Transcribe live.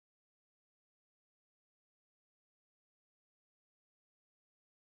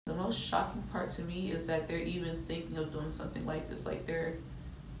most shocking part to me is that they're even thinking of doing something like this. Like, they're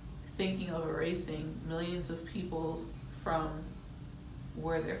thinking of erasing millions of people from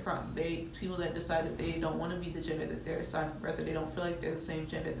where they're from. People that decide that they don't want to be the gender that they're assigned at birth, or they don't feel like they're the same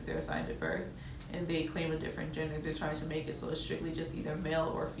gender that they're assigned at birth, and they claim a different gender. They're trying to make it so it's strictly just either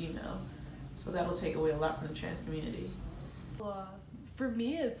male or female. So that'll take away a lot from the trans community. For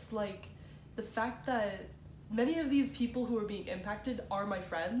me, it's like the fact that many of these people who are being impacted are my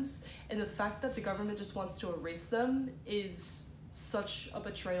friends, and the fact that the government just wants to erase them is such a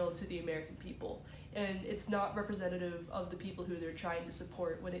betrayal to the American people. And it's not representative of the people who they're trying to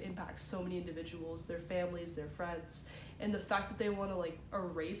support when it impacts so many individuals, their families, their friends. And the fact that they want to like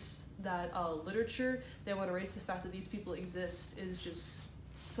erase that literature, they want to erase the fact that these people exist is just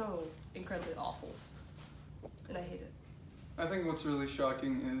so incredibly awful. And I hate it. I think what's really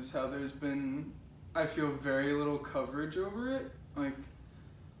shocking is how there's been, I feel, very little coverage over it. Like,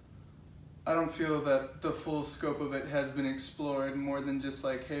 I don't feel that the full scope of it has been explored more than just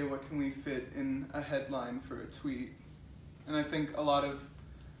like, hey, what can we fit in a headline for a tweet? And I think a lot of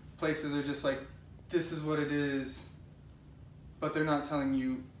places are just like, this is what it is, but they're not telling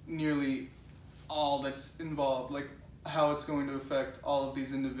you nearly all that's involved, like how it's going to affect all of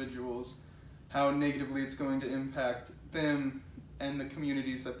these individuals, how negatively it's going to impact them and the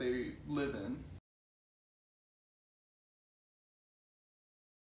communities that they live in.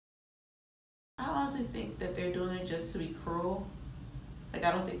 I honestly think that they're doing it just to be cruel. Like,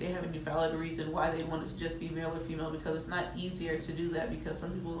 I don't think they have any valid reason why they want it to just be male or female, because it's not easier to do that, because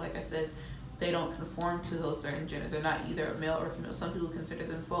some people, like I said, they don't conform to those certain genders. They're not either male or female. Some people consider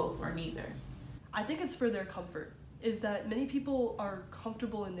them both or neither. I think it's for their comfort, is that many people are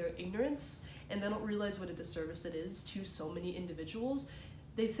comfortable in their ignorance and they don't realize what a disservice it is to so many individuals.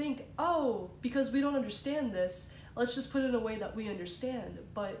 They think, oh, because we don't understand this, let's just put it in a way that we understand.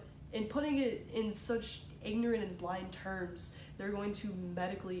 But in putting it in such ignorant and blind terms, they're going to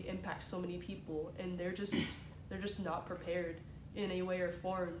medically impact so many people, and they're just not prepared in a way or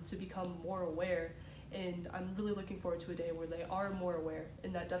form to become more aware. And I'm really looking forward to a day where they are more aware,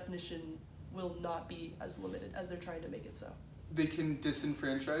 and that definition will not be as limited as they're trying to make it so. They can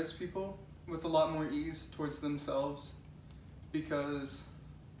disenfranchise people with a lot more ease towards themselves, because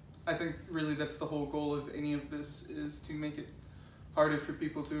I think really that's the whole goal of any of this, is to make it harder for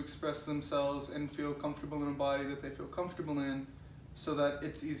people to express themselves and feel comfortable in a body that they feel comfortable in, so that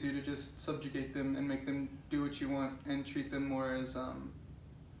it's easier to just subjugate them and make them do what you want and treat them more as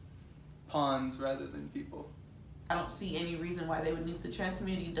pawns rather than people. I don't see any reason why they would need. The trans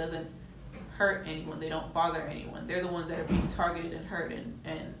community doesn't hurt anyone. They don't bother anyone. They're the ones that are being targeted and hurt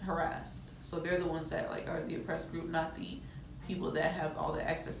and harassed. So they're the ones that like are the oppressed group, not the people that have all the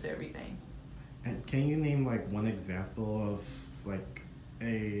access to everything. And can you name like one example of like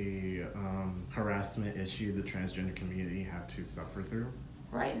a harassment issue the transgender community had to suffer through?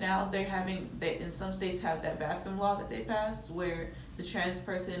 Right now, they in some states have that bathroom law that they passed where the trans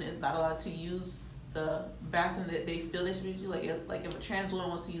person is not allowed to use the bathroom that they feel they should be using. Like if a trans woman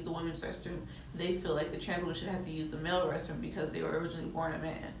wants to use the women's restroom, they feel like the trans woman should have to use the male restroom because they were originally born a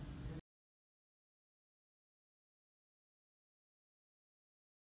man.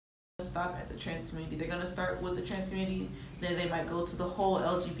 Stop at the trans community. They're gonna start with the trans community, then they might go to the whole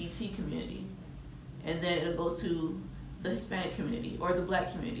LGBT community, and then it'll go to the Hispanic community or the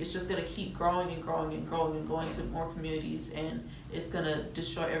Black community. It's just gonna keep growing and growing and growing and going to more communities, and it's gonna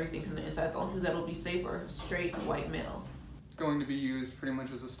destroy everything from the inside. The only people that'll be safe are straight white male. It's going to be used pretty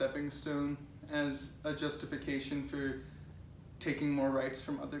much as a stepping stone, as a justification for taking more rights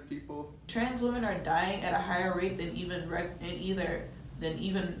from other people. Trans women are dying at a higher rate than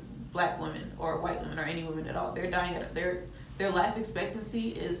even Black women or white women or any women at all. They're dying at their life expectancy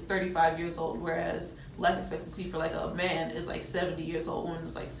is 35 years old, whereas life expectancy for like a man is like 70 years old, woman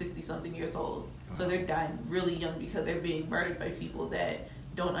is like 60 something years old. So they're dying really young because they're being murdered by people that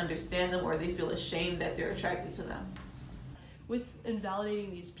don't understand them or they feel ashamed that they're attracted to them. With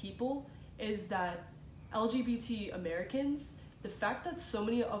invalidating these people is that LGBT Americans, the fact that so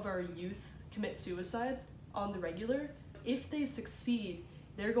many of our youth commit suicide on the regular, if they succeed,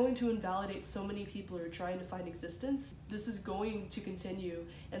 they're going to invalidate so many people who are trying to find existence. This is going to continue,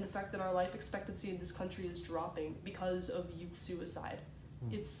 and the fact that our life expectancy in this country is dropping because of youth suicide.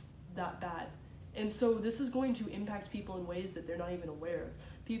 It's that bad. And so this is going to impact people in ways that they're not even aware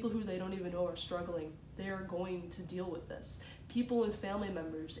of. People who they don't even know are struggling, they are going to deal with this. People and family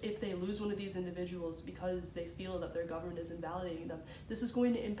members, if they lose one of these individuals because they feel that their government is invalidating them, this is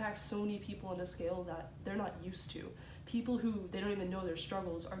going to impact so many people on a scale that they're not used to. People who they don't even know their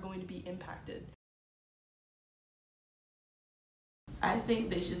struggles are going to be impacted. I think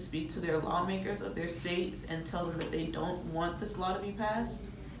they should speak to their lawmakers of their states and tell them that they don't want this law to be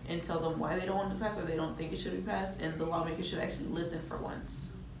passed, and tell them why they don't want it to pass or they don't think it should be passed, and the lawmakers should actually listen for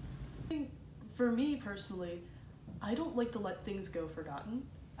once. For me personally, I don't like to let things go forgotten.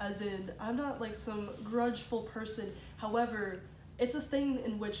 As in, I'm not like some grudgeful person. However, it's a thing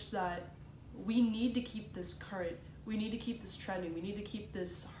in which that we need to keep this current. We need to keep this trending. We need to keep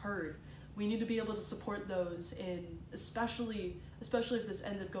this heard. We need to be able to support those, and especially if this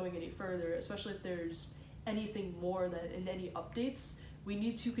ends up going any further, especially if there's anything more that in any updates, we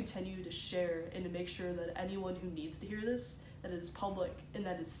need to continue to share and to make sure that anyone who needs to hear this, that it is public and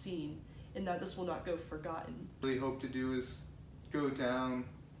that is seen, and that this will not go forgotten. Really hope to do is go down,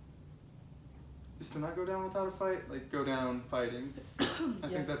 just to not go down without a fight, like go down fighting. I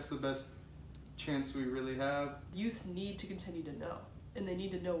think that's the best chance we really have. Youth need to continue to know, and they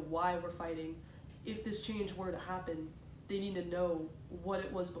need to know why we're fighting. If this change were to happen, they need to know what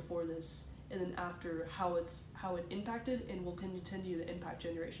it was before this, and then after how it impacted and will continue to impact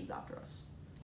generations after us.